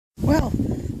Well,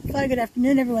 good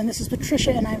afternoon, everyone. This is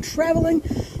Patricia, and I'm traveling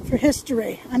for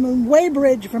history. I'm in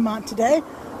Weybridge, Vermont today,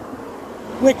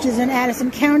 which is in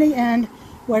Addison County, and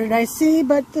what did I see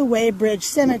but the Weybridge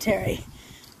Cemetery.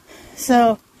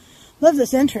 So, love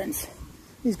this entrance.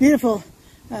 These beautiful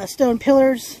stone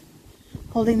pillars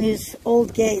holding these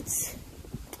old gates.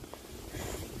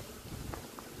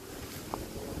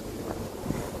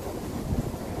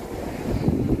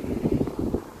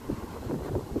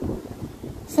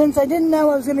 Since I didn't know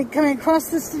I was going to be coming across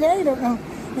this today, I don't know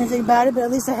anything about it, but at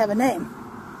least I have a name.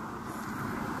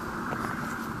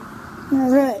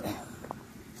 Alright,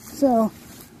 so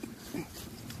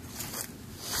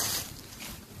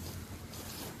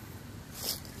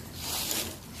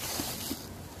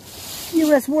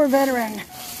U.S. War veteran.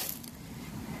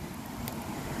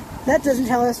 That doesn't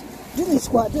tell us diddly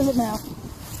squat, does it now?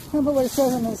 How about what it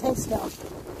says on his headstone?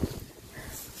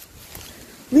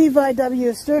 Levi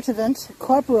W. Sturtevant,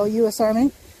 Corporal, U.S.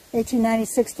 Army,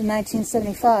 1896 to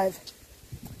 1975.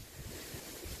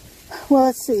 Well,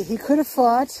 let's see. He could have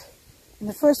fought in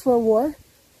the First World War,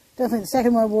 definitely the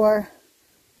Second World War,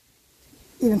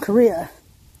 even Korea.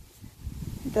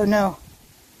 Don't know.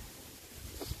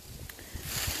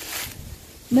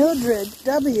 Mildred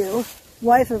W.,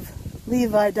 wife of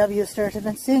Levi W.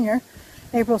 Sturtevant, Sr.,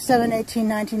 April 7,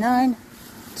 1899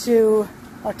 to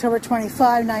October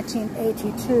 25,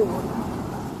 1982.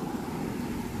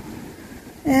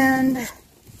 And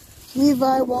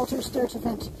Levi Walter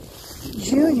Sturtevant,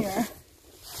 Jr.,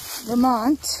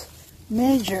 Vermont,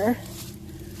 Major,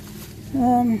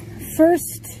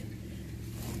 1st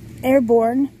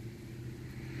Airborne,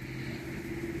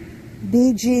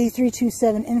 BG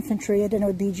 327 Infantry, I don't know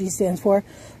what BG stands for,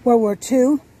 World War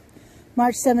II,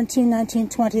 March 17,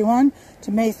 1921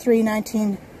 to May 3,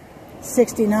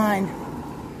 1969.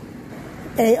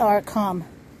 ARCOM.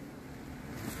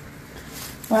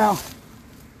 Wow.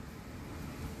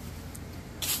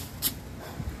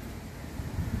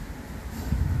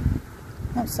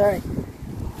 I'm sorry.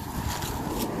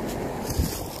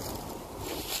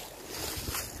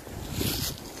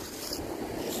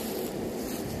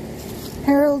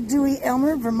 Harold Dewey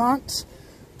Elmer, Vermont,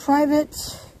 Private,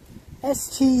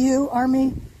 STU,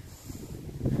 Army,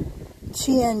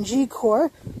 TNG Corps,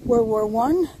 World War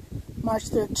I, March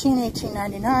 13,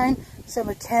 1899,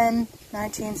 December 10,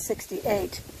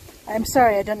 1968. I'm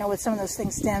sorry, I don't know what some of those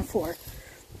things stand for.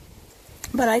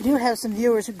 But I do have some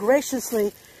viewers who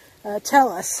graciously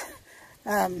tell us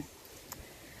in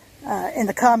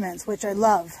the comments, which I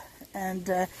love. And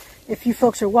if you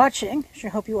folks are watching, I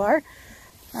sure hope you are,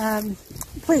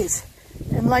 please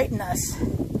enlighten us.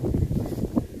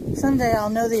 Someday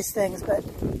I'll know these things, but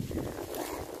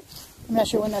I'm not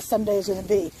sure when that someday is going to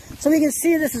be. So we can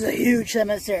see this is a huge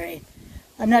cemetery.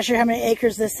 I'm not sure how many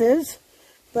acres this is,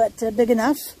 but big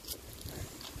enough.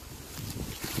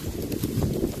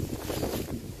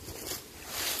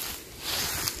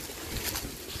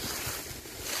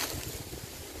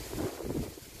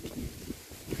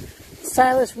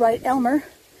 Silas Wright Elmer,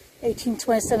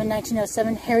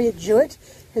 1827-1907. Harriet Jewett,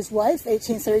 his wife,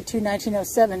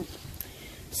 1832-1907.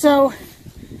 So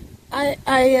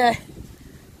I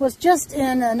was just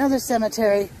in another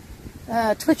cemetery,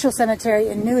 Twitchell Cemetery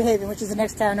in New Haven, which is the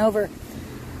next town over.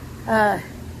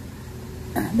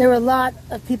 There were a lot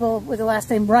of people with the last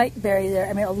name Wright buried there.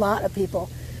 I mean, a lot of people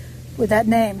with that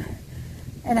name.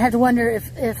 And I had to wonder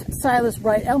if Silas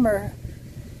Wright Elmer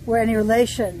were any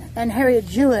relation. And Harriet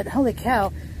Jewett, holy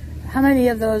cow, how many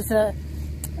of those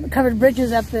covered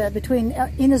bridges up between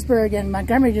Enosburg and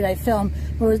Montgomery did I film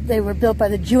where they were built by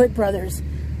the Jewett brothers?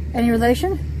 Any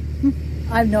relation?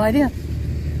 I have no idea.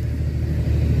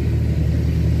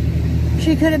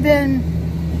 She could have been,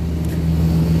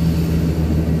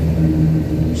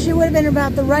 she would have been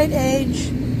about the right age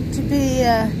to be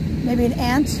maybe an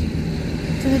aunt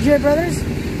to the Jewett brothers,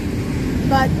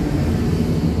 but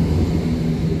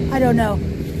I don't know.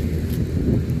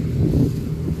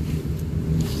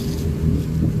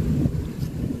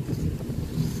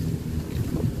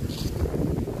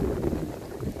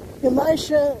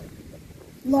 Elisha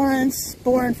Lawrence,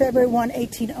 born February 1,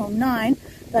 1809,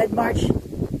 died March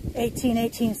 18,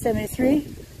 1873,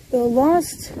 though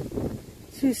lost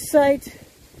to sight,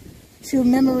 to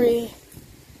memory.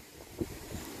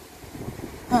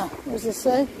 What does this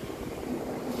say?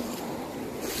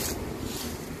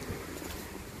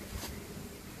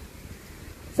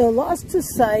 Though lost to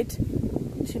sight,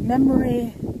 to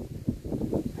memory.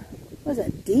 What is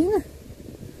that, Dean?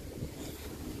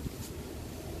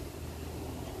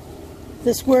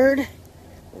 This word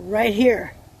right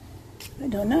here. I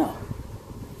don't know.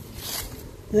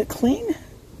 Is it clean?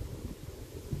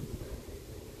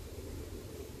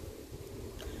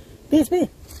 Beats me.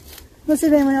 Let's see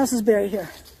if anyone else is buried here.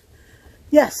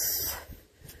 Yes.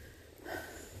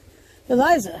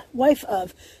 Eliza, wife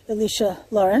of Elisha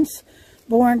Lawrence,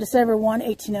 born December 1,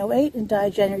 1808, and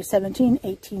died January 17,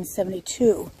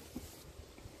 1872.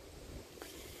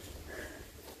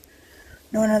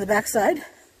 No one on the backside.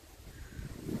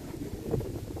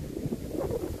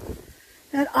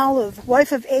 And Olive,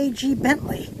 wife of A.G.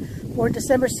 Bentley, born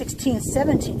December 16,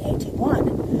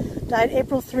 1781, died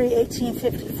April 3,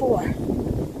 1854.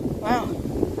 Wow,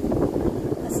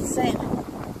 that's insane.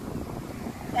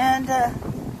 And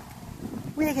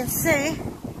we can see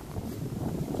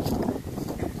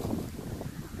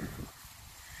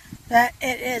that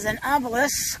it is an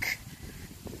obelisk,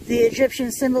 the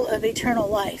Egyptian symbol of eternal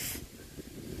life.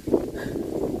 He's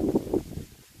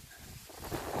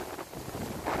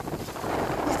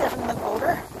definitely look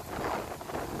older.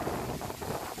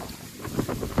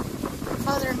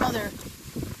 Father and mother,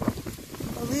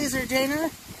 Eliezer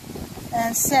Dana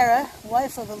and Sarah,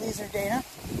 wife of Eliezer Dana.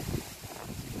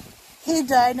 He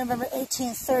died November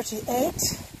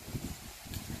 1838,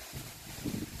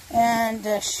 and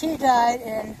she died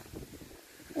in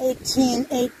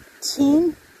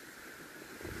 1818,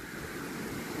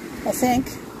 I think,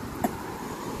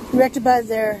 directed by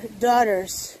their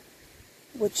daughters,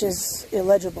 which is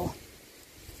illegible.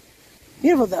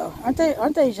 Beautiful though, aren't they?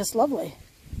 Aren't they just lovely?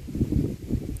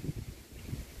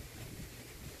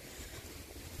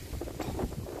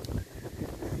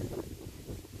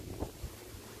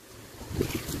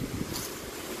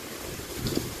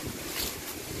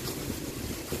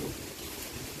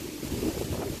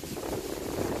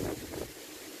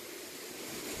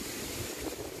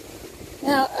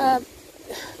 Now,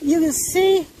 you can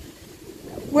see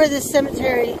where this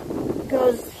cemetery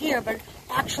goes here, but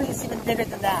actually it's even bigger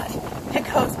than that. It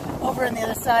goes over on the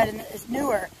other side, and it's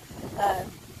newer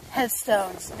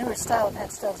headstones, newer style of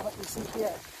headstones, what you see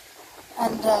here.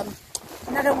 And I'm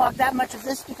not going to walk that much of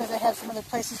this because I have some other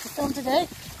places to film today.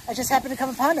 I just happened to come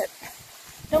upon it.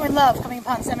 Don't we love coming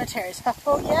upon cemeteries?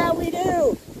 Oh yeah, we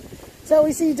do! So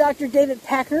we see Dr. David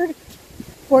Packard,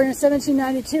 born in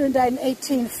 1792 and died in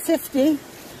 1850.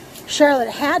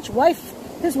 Charlotte Hatch,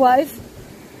 his wife,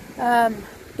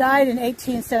 died in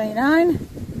 1879.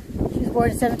 She was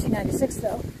born in 1796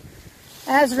 though.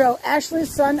 Azro Ashley,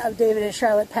 son of David and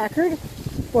Charlotte Packard,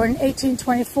 born in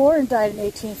 1824 and died in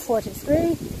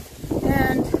 1843.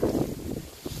 And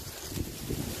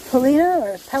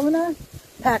Helena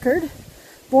Packard,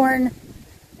 born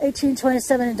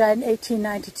 1827 and died in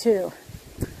 1892.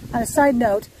 On a side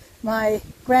note, my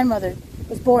grandmother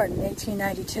was born in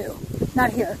 1892.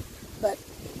 Not here, but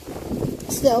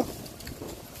still.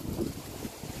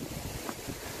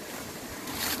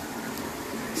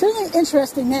 Certainly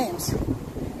interesting names.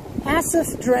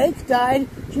 Asaph Drake died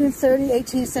June 30,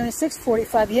 1876,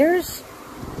 45 years.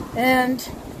 And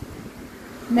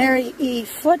Mary E.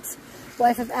 Foote,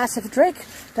 wife of Asaph Drake,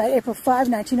 died April 5,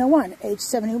 1901, age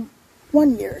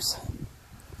 71 years.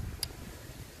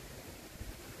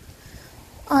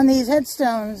 On these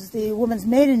headstones, the woman's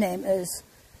maiden name is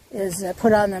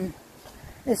put on them.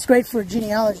 It's great for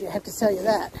genealogy, I have to tell you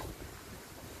that.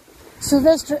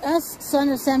 Sylvester S., son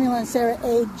of Samuel and Sarah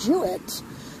A. Jewett,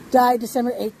 died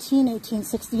December 18,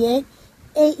 1868,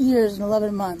 8 years and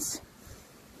 11 months.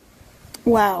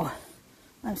 Wow.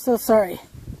 I'm so sorry.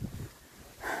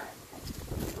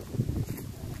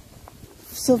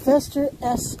 Sylvester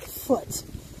S. Foote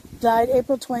died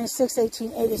April 26,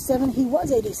 1887. He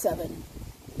was 87.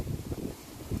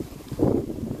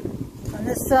 On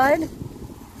this side,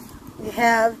 we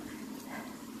have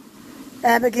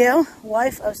Abigail,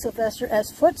 wife of Sylvester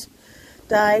S. Foote,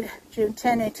 died June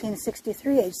 10,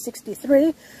 1863, age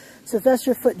 63.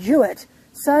 Sylvester Foote Jewett,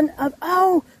 son of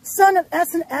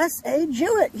S and S A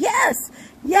Jewett. Yes,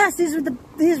 yes, these were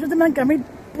the Montgomery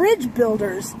Bridge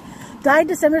builders. Died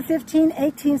December 15,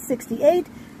 1868,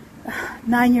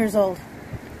 9 years old.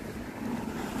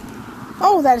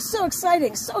 Oh, that is so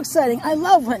exciting, so exciting. I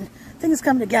love when things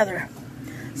come together.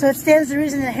 So it stands to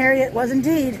reason that Harriet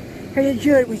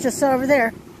Jewett, we just saw over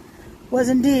there, was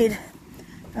indeed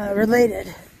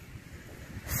related.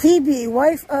 Phoebe,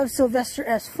 wife of Sylvester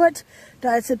S. Foote,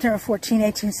 died September 14,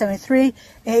 1873,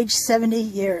 age 70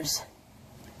 years.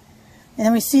 And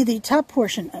then we see the top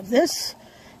portion of this.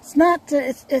 It's not,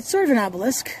 it's sort of an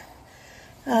obelisk.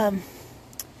 We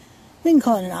can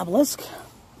call it an obelisk.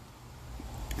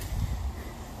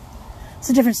 It's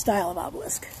a different style of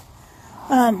obelisk.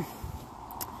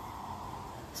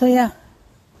 So yeah.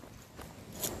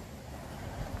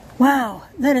 Wow,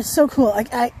 that is so cool.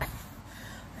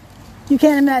 You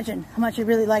can't imagine how much I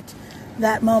really liked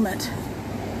that moment.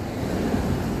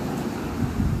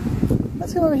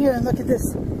 Let's come over here and look at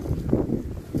this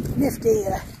nifty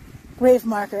grave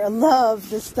marker. I love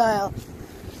this style.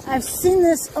 I've seen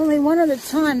this only one other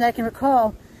time that I can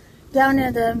recall, down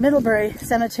near the Middlebury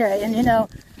Cemetery, and you know,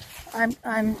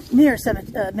 I'm near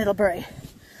Middlebury,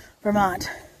 Vermont.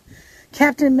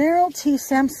 Captain Merrill T.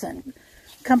 Sampson,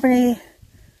 Company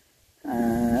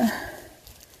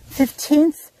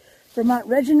 15th Vermont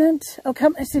Regiment. Oh,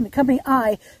 excuse me, Company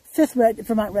I, 5th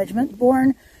Vermont Regiment.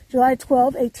 Born July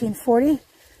 12, 1840.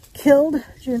 Killed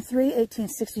June 3,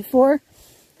 1864.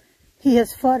 He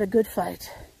has fought a good fight.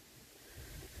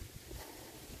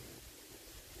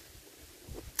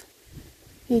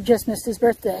 He just missed his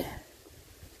birthday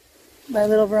by a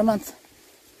little over a month.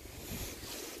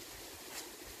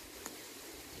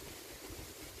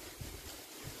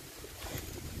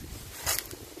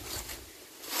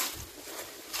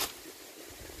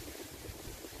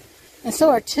 And so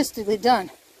artistically done.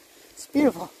 It's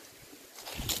beautiful.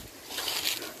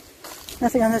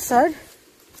 Nothing on this side.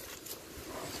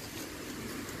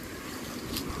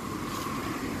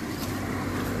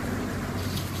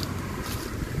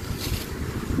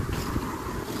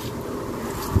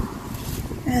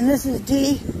 And this is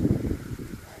D.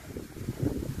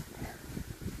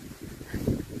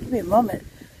 Give me a moment.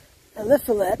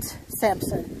 Eliphalet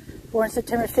Sampson. Born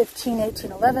September 15,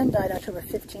 1811. Died October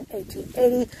 15,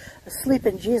 1880. Asleep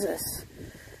in Jesus.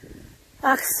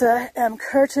 Axa M.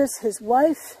 Curtis, his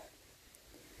wife.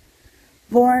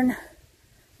 Born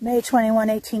May 21,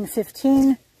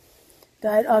 1815.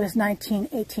 Died August 19,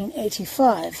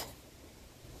 1885.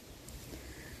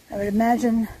 I would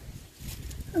imagine...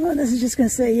 Oh, this is just going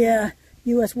to say, yeah,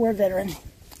 U.S. war veteran.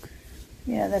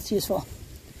 Yeah, that's useful.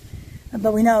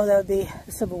 But we know that would be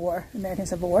the Civil War, the American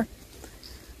Civil War.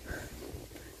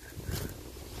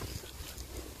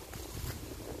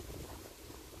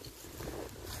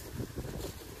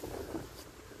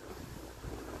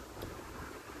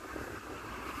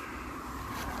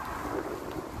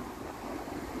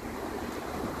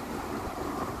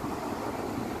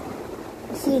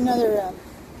 I see another...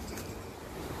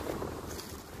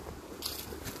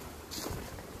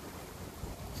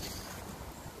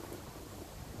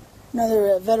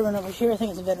 Another veteran over here. I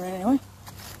think it's a veteran anyway.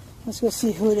 Let's go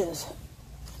see who it is.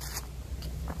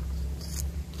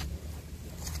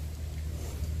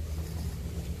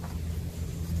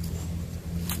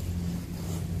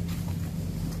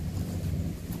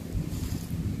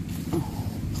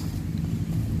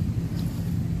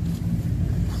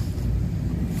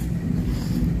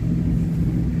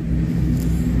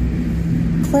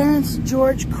 Clarence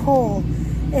George Cole,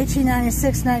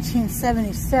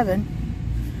 1896-1977.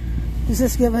 Does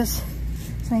this give us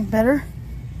something better?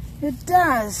 It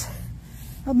does.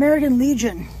 American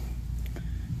Legion.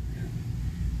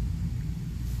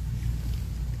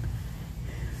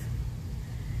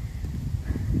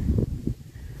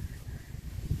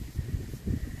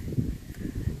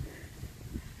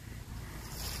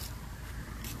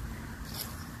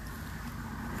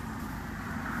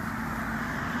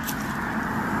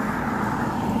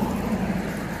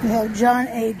 We have John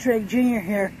A. Drake Jr.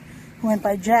 here, who went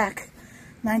by Jack.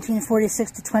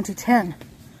 1946 to 2010.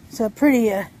 So a pretty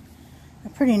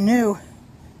new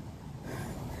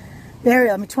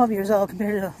burial. I mean, 12 years old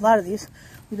compared to a lot of these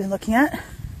we've been looking at.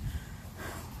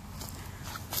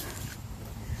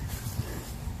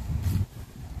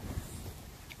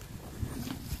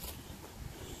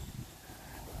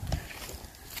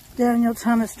 Daniel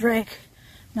Thomas Drake,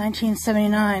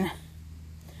 1979.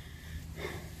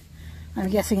 I'm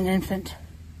guessing an infant.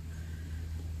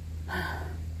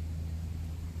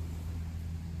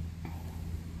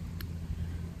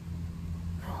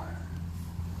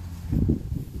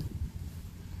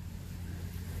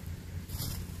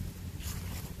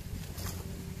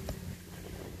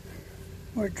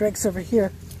 More Drakes over here.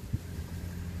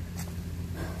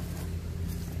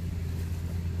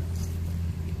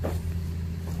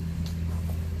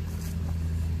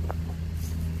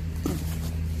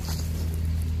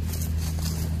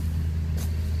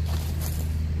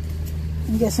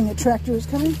 I'm guessing a tractor is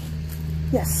coming?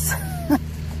 Yes.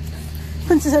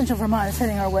 Quintessential Vermont is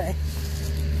heading our way.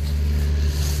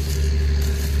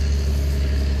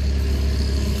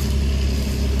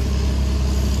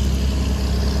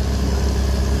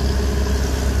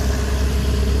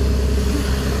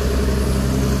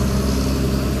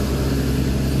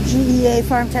 GEA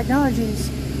Farm Technologies,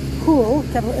 Houle,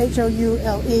 capital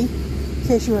H-O-U-L-E, in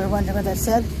case you were wondering what that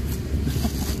said.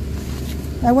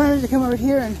 I wanted to come over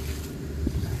here and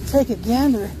take a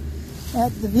gander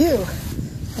at the view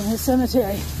from his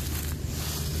cemetery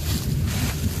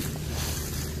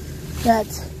that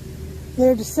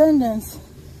their descendants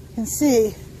can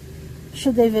see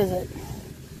should they visit.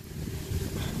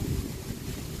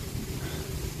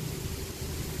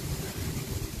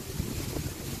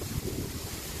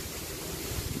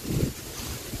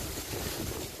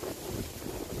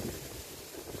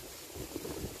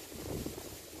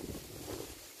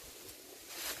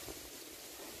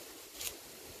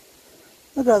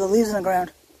 Look at all the leaves on the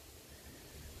ground.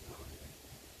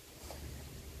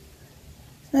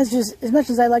 As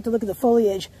much as I like to look at the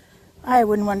foliage, I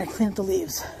wouldn't want to clean up the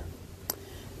leaves.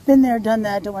 Been there, done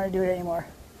that, don't want to do it anymore.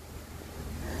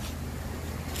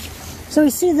 So we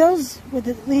see those with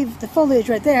the foliage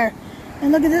right there,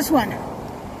 and look at this one.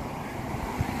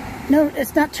 No,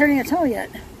 it's not turning a toe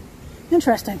yet.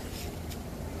 Interesting.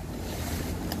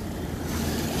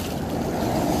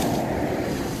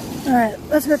 Alright,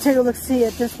 let's go take a look, see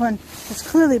at this one. It's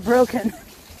clearly broken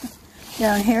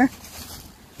down here.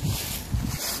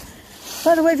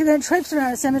 By the way, if you're going to traipse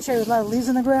around a cemetery with a lot of leaves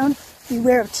on the ground,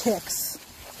 beware of ticks.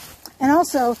 And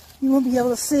also, you won't be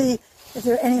able to see if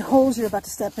there are any holes you're about to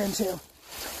step into.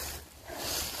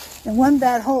 And one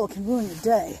bad hole can ruin your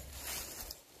day.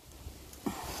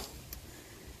 I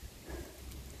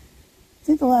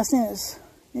think the last name is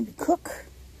maybe Cook.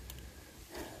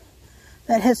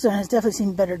 That headstone has definitely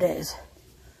seen better days.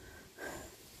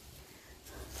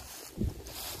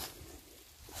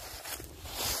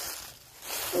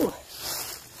 Ooh.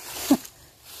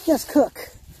 Yes,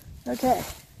 Cook. Okay.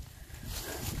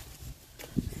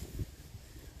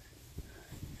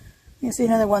 You can see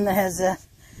another one that has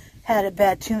had a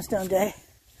bad tombstone day.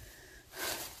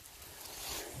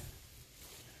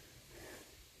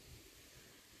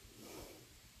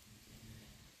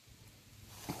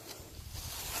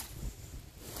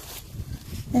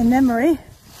 In memory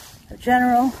of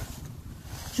General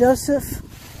Joseph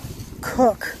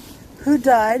Cook, who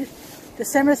died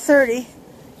December 30,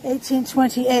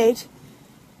 1828,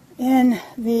 in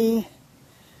the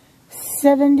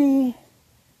 79th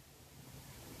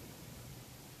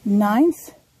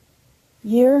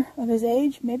year of his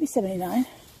age, maybe 79.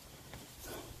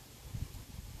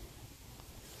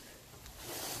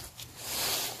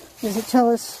 Does it tell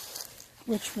us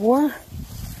which war?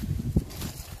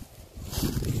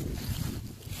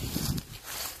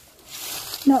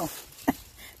 No,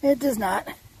 it does not.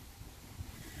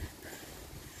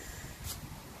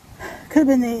 Could have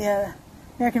been the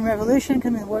American Revolution,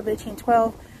 could have been the War of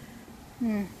 1812.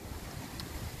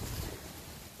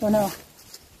 Don't know.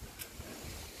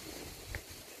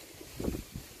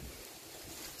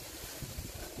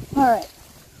 Alright,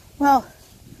 well,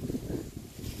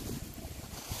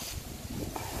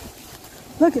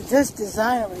 look at this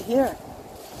design over here.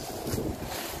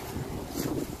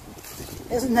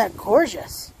 Isn't that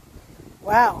gorgeous?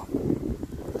 Wow.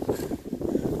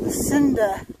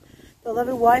 Lucinda,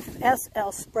 beloved wife of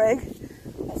S.L. Sprague,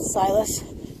 that's Silas,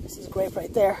 this is grape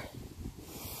right there,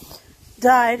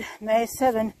 died May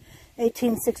 7,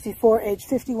 1864, age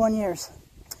 51 years.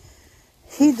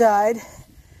 He died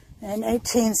in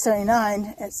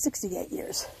 1879 at 68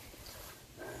 years.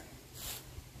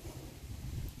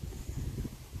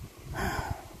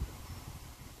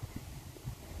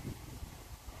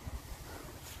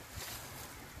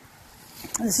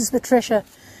 This is Patricia,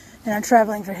 and I'm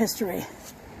traveling for history.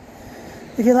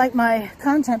 If you like my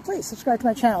content, please subscribe to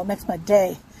my channel. It makes my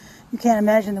day. You can't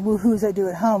imagine the woohoos I do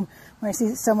at home when I see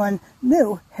that someone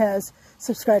new has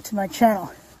subscribed to my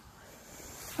channel.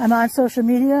 I'm on social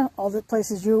media, all the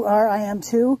places you are, I am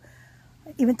too.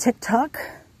 Even TikTok.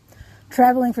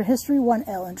 Traveling for history,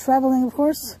 1L in traveling, of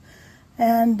course.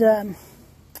 And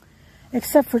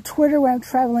except for Twitter, where I'm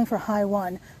traveling for high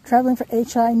 1. Traveling for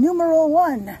HI numeral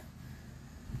 1.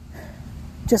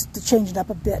 Just to change it up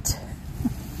a bit.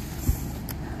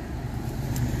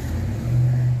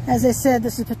 As I said,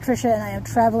 this is Patricia, and I am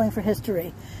traveling for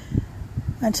history.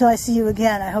 Until I see you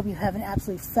again, I hope you have an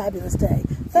absolutely fabulous day.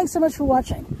 Thanks so much for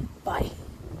watching. Bye.